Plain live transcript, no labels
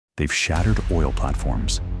They've shattered oil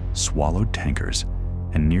platforms, swallowed tankers,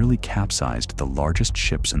 and nearly capsized the largest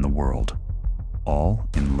ships in the world, all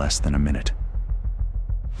in less than a minute.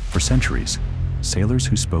 For centuries, sailors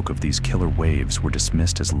who spoke of these killer waves were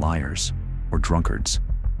dismissed as liars or drunkards.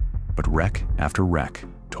 But wreck after wreck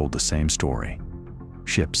told the same story.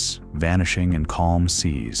 Ships vanishing in calm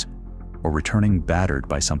seas or returning battered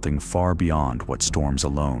by something far beyond what storms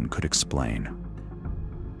alone could explain.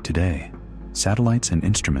 Today, satellites and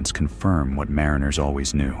instruments confirm what mariners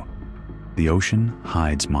always knew. The ocean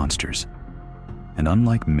hides monsters. And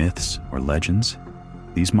unlike myths or legends,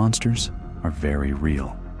 these monsters are very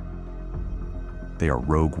real. They are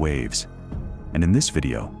rogue waves, and in this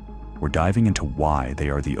video, we're diving into why they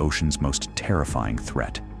are the ocean's most terrifying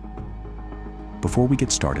threat. Before we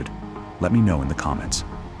get started, let me know in the comments,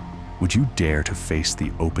 would you dare to face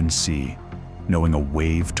the open sea, knowing a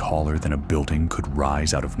wave taller than a building could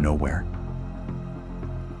rise out of nowhere?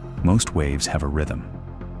 Most waves have a rhythm.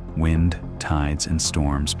 Wind, tides, and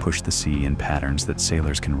storms push the sea in patterns that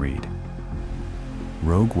sailors can read.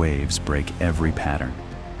 Rogue waves break every pattern.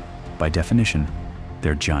 By definition,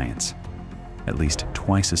 they're giants, at least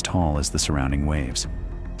twice as tall as the surrounding waves,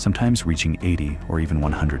 sometimes reaching 80 or even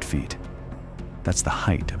 100 feet. That's the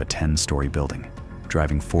height of a 10-story building,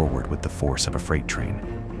 driving forward with the force of a freight train.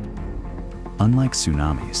 Unlike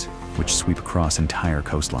tsunamis, which sweep across entire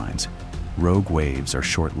coastlines, rogue waves are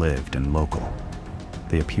short-lived and local.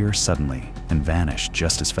 They appear suddenly and vanish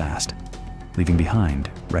just as fast, leaving behind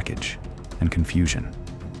wreckage and confusion.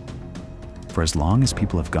 For as long as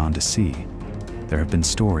people have gone to sea, there have been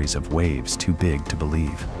stories of waves too big to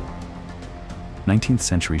believe. 19th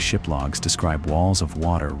century ship logs describe walls of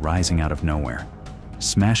water rising out of nowhere,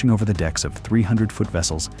 smashing over the decks of 300-foot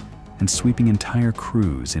vessels and sweeping entire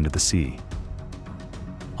crews into the sea.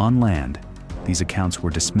 On land, these accounts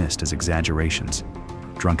were dismissed as exaggerations,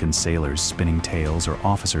 drunken sailors spinning tales or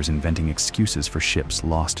officers inventing excuses for ships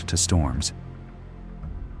lost to storms.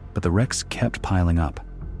 But the wrecks kept piling up.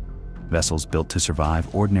 Vessels built to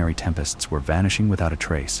survive ordinary tempests were vanishing without a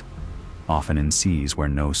trace, often in seas where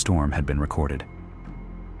no storm had been recorded.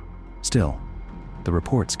 Still, the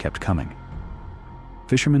reports kept coming.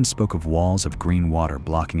 Fishermen spoke of walls of green water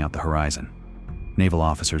blocking out the horizon. Naval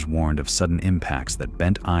officers warned of sudden impacts that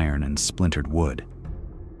bent iron and splintered wood.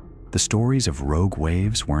 The stories of rogue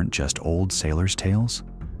waves weren't just old sailors' tales.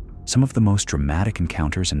 Some of the most dramatic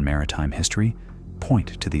encounters in maritime history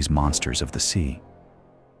point to these monsters of the sea.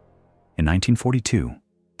 In 1942,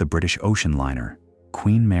 the British ocean liner,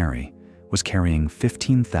 Queen Mary, was carrying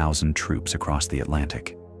 15,000 troops across the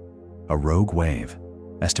Atlantic. A rogue wave,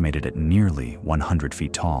 estimated at nearly 100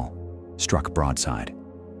 feet tall, struck broadside.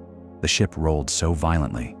 The ship rolled so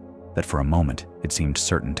violently that for a moment it seemed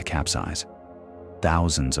certain to capsize.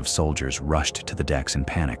 Thousands of soldiers rushed to the decks in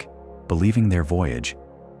panic, believing their voyage,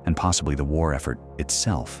 and possibly the war effort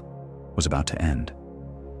itself, was about to end.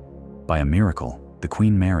 By a miracle, the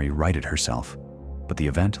Queen Mary righted herself, but the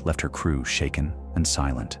event left her crew shaken and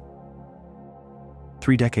silent.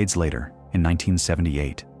 3 decades later, in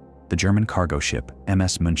 1978, the German cargo ship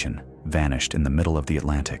MS München vanished in the middle of the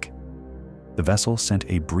Atlantic. The vessel sent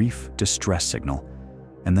a brief distress signal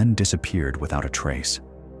and then disappeared without a trace.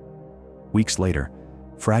 Weeks later,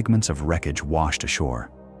 fragments of wreckage washed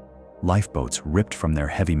ashore. Lifeboats ripped from their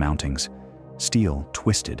heavy mountings, steel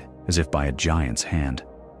twisted as if by a giant's hand.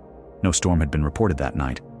 No storm had been reported that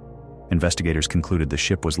night. Investigators concluded the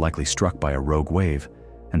ship was likely struck by a rogue wave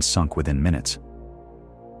and sunk within minutes.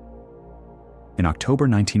 In October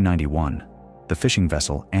 1991, the fishing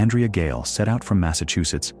vessel Andrea Gale set out from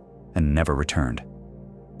Massachusetts and never returned.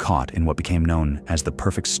 Caught in what became known as the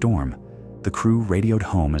perfect storm, the crew radioed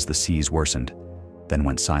home as the seas worsened, then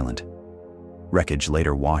went silent. Wreckage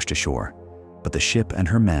later washed ashore, but the ship and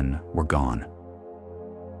her men were gone.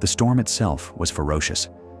 The storm itself was ferocious,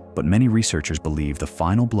 but many researchers believe the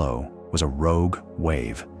final blow was a rogue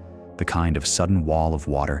wave, the kind of sudden wall of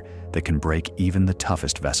water that can break even the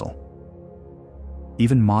toughest vessel.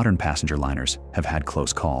 Even modern passenger liners have had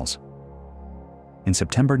close calls. In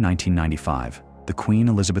September 1995, the Queen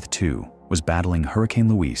Elizabeth II was battling Hurricane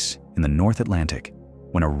Luis in the North Atlantic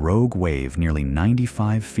when a rogue wave nearly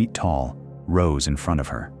 95 feet tall rose in front of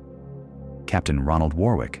her. Captain Ronald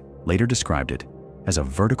Warwick later described it as a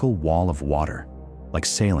vertical wall of water, like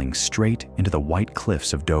sailing straight into the white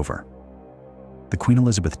cliffs of Dover. The Queen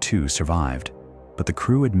Elizabeth II survived, but the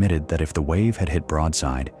crew admitted that if the wave had hit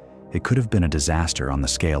broadside, it could have been a disaster on the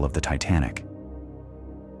scale of the Titanic.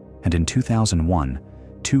 And in 2001,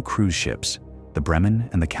 2 cruise ships, the Bremen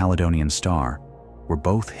and the Caledonian Star, were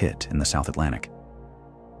both hit in the South Atlantic.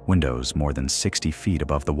 Windows more than 60 feet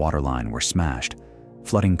above the waterline were smashed,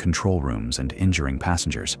 flooding control rooms and injuring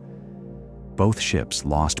passengers. Both ships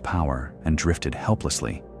lost power and drifted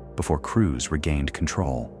helplessly before crews regained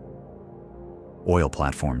control. Oil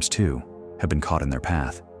platforms, too, have been caught in their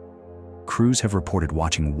path. Crews have reported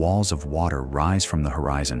watching walls of water rise from the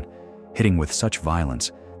horizon, hitting with such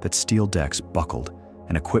violence that steel decks buckled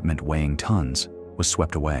and equipment weighing tons was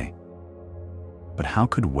swept away. But how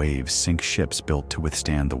could waves sink ships built to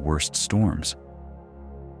withstand the worst storms?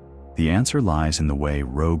 The answer lies in the way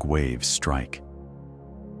rogue waves strike.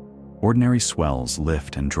 Ordinary swells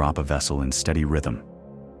lift and drop a vessel in steady rhythm.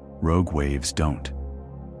 Rogue waves don't.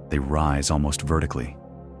 They rise almost vertically,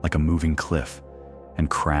 like a moving cliff, and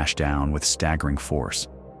crash down with staggering force.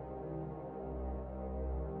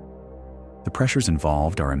 The pressures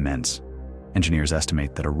involved are immense. Engineers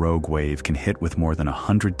estimate that a rogue wave can hit with more than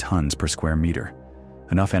 100 tons per square meter,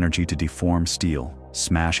 enough energy to deform steel,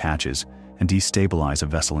 smash hatches, and destabilize a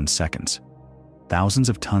vessel in seconds. Thousands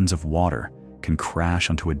of tons of water can crash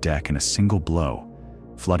onto a deck in a single blow,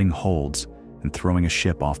 flooding holds and throwing a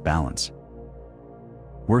ship off balance.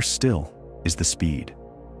 Worse still is the speed.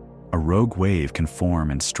 A rogue wave can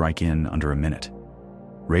form and strike in under a minute.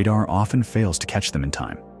 Radar often fails to catch them in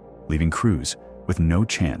time, leaving crews with no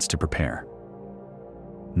chance to prepare.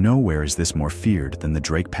 Nowhere is this more feared than the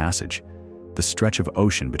Drake Passage, the stretch of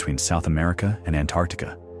ocean between South America and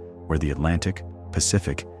Antarctica, where the Atlantic,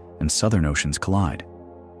 Pacific, and Southern Oceans collide.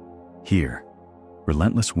 Here,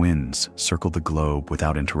 relentless winds circle the globe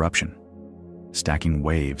without interruption, stacking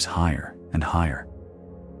waves higher and higher.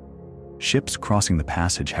 Ships crossing the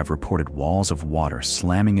passage have reported walls of water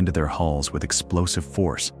slamming into their hulls with explosive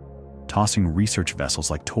force, tossing research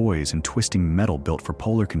vessels like toys and twisting metal built for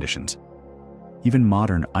polar conditions. Even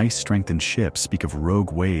modern ice-strengthened ships speak of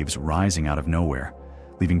rogue waves rising out of nowhere,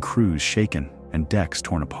 leaving crews shaken and decks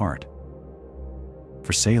torn apart.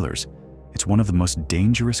 For sailors, it's one of the most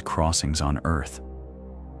dangerous crossings on Earth.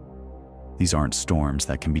 These aren't storms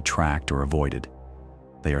that can be tracked or avoided.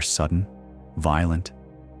 They are sudden, violent,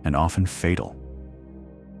 and often fatal.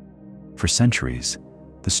 For centuries,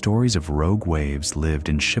 the stories of rogue waves lived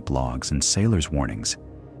in ship logs and sailors' warnings,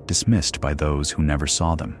 dismissed by those who never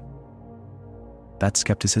saw them. That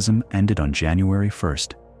skepticism ended on January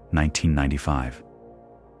 1st, 1995.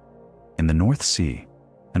 In the North Sea,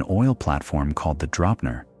 an oil platform called the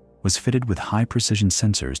Dropner was fitted with high-precision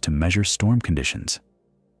sensors to measure storm conditions.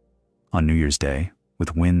 On New Year's Day,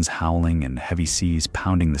 with winds howling and heavy seas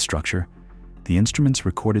pounding the structure, the instruments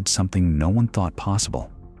recorded something no one thought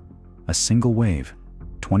possible: a single wave,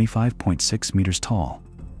 25.6 meters tall,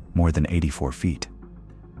 more than 84 feet.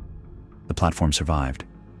 The platform survived,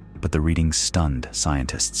 but the readings stunned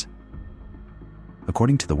scientists.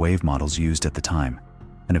 According to the wave models used at the time,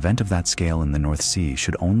 an event of that scale in the North Sea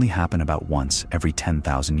should only happen about once every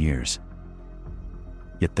 10,000 years.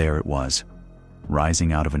 Yet there it was,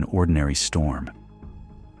 rising out of an ordinary storm.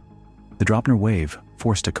 The Dropner wave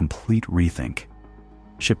forced a complete rethink.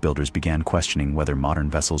 Shipbuilders began questioning whether modern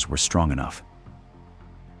vessels were strong enough.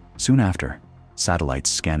 Soon after, satellites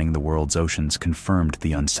scanning the world's oceans confirmed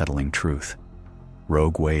the unsettling truth.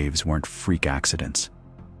 Rogue waves weren't freak accidents.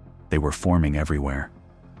 They were forming everywhere,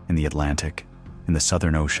 in the Atlantic, in the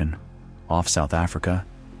Southern Ocean, off South Africa,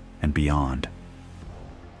 and beyond.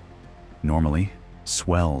 Normally,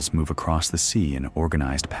 swells move across the sea in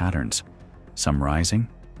organized patterns, some rising,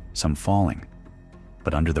 some falling.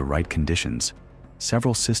 But under the right conditions,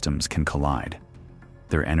 several systems can collide,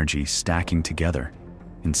 their energy stacking together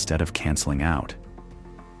instead of canceling out.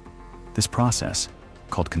 This process,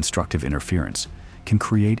 called constructive interference, can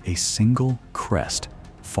create a single crest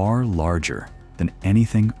far larger than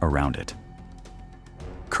anything around it.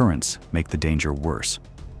 Currents make the danger worse.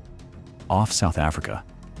 Off South Africa,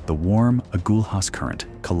 the warm Agulhas current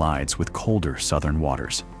collides with colder southern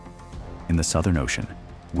waters. In the Southern Ocean,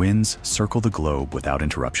 winds circle the globe without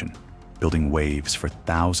interruption, building waves for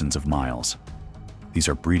thousands of miles. These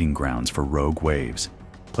are breeding grounds for rogue waves,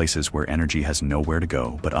 places where energy has nowhere to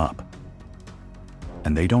go but up.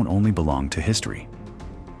 And they don't only belong to history.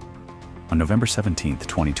 On November 17,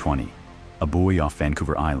 2020, a buoy off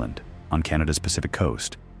Vancouver Island, on Canada's Pacific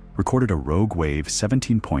coast, recorded a rogue wave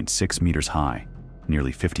 17.6 meters high,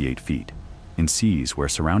 nearly 58 feet, in seas where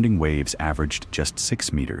surrounding waves averaged just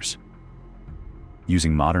 6 meters.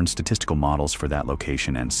 Using modern statistical models for that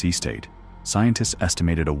location and sea state, scientists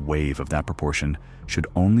estimated a wave of that proportion should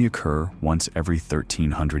only occur once every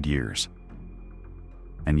 1,300 years.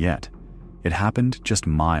 And yet, it happened just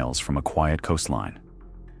miles from a quiet coastline.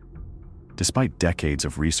 Despite decades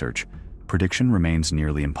of research, prediction remains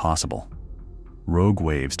nearly impossible. Rogue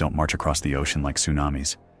waves don't march across the ocean like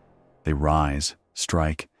tsunamis. They rise,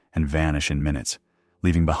 strike, and vanish in minutes,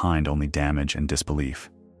 leaving behind only damage and disbelief.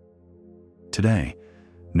 Today,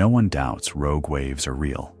 no one doubts rogue waves are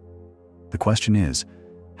real. The question is,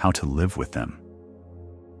 how to live with them.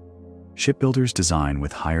 Shipbuilders design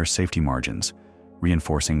with higher safety margins,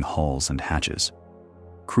 reinforcing hulls and hatches.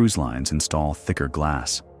 Cruise lines install thicker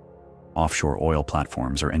glass. Offshore oil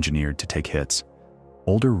platforms are engineered to take hits.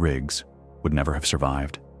 Older rigs would never have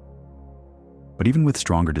survived. But even with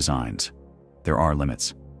stronger designs, there are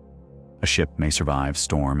limits. A ship may survive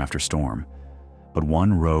storm after storm, but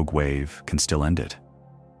one rogue wave can still end it.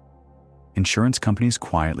 Insurance companies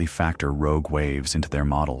quietly factor rogue waves into their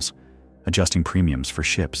models, adjusting premiums for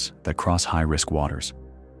ships that cross high-risk waters.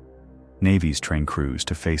 Navies train crews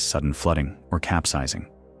to face sudden flooding or capsizing.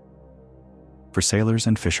 For sailors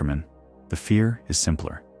and fishermen, the fear is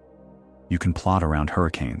simpler. You can plot around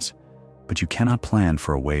hurricanes, but you cannot plan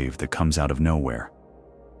for a wave that comes out of nowhere.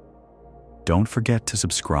 Don't forget to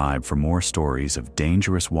subscribe for more stories of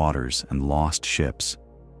dangerous waters and lost ships.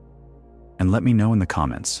 And let me know in the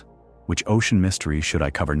comments, which ocean mystery should I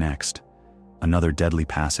cover next? Another deadly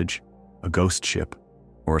passage, a ghost ship,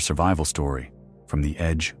 or a survival story from the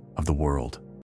edge of the world?